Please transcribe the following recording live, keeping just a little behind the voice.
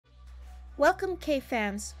Welcome K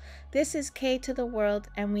fans, this is K to the World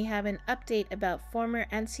and we have an update about former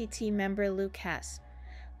NCT member Lucas.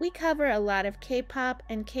 We cover a lot of K-pop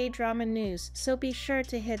and K-drama news, so be sure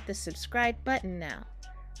to hit the subscribe button now.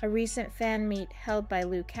 A recent fan meet held by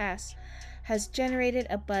Lucas has generated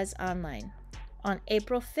a buzz online. On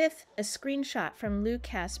April 5th, a screenshot from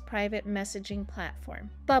Lucas' private messaging platform,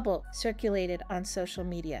 Bubble, circulated on social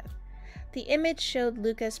media. The image showed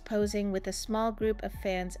Lucas posing with a small group of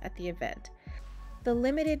fans at the event. The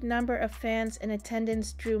limited number of fans in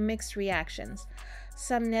attendance drew mixed reactions.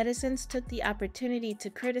 Some netizens took the opportunity to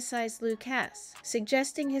criticize Lucas,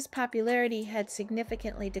 suggesting his popularity had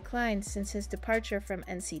significantly declined since his departure from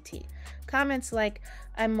NCT. Comments like,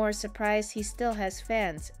 "I'm more surprised he still has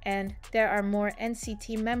fans," and "there are more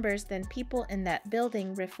NCT members than people in that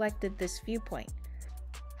building," reflected this viewpoint.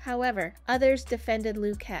 However, others defended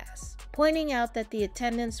Lucas, pointing out that the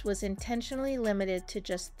attendance was intentionally limited to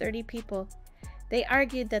just 30 people. They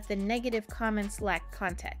argued that the negative comments lacked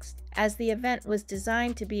context, as the event was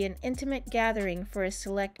designed to be an intimate gathering for a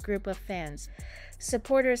select group of fans.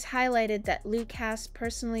 Supporters highlighted that Lucas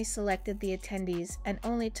personally selected the attendees and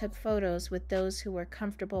only took photos with those who were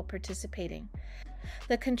comfortable participating.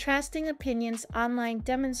 The contrasting opinions online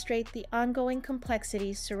demonstrate the ongoing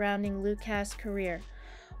complexities surrounding Lucas' career.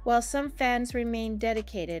 While some fans remain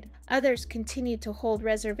dedicated, others continue to hold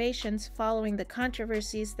reservations following the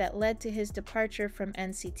controversies that led to his departure from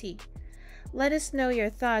NCT. Let us know your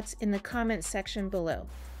thoughts in the comment section below.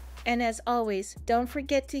 And as always, don't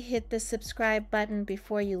forget to hit the subscribe button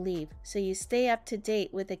before you leave so you stay up to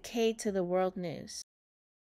date with the K to the World news.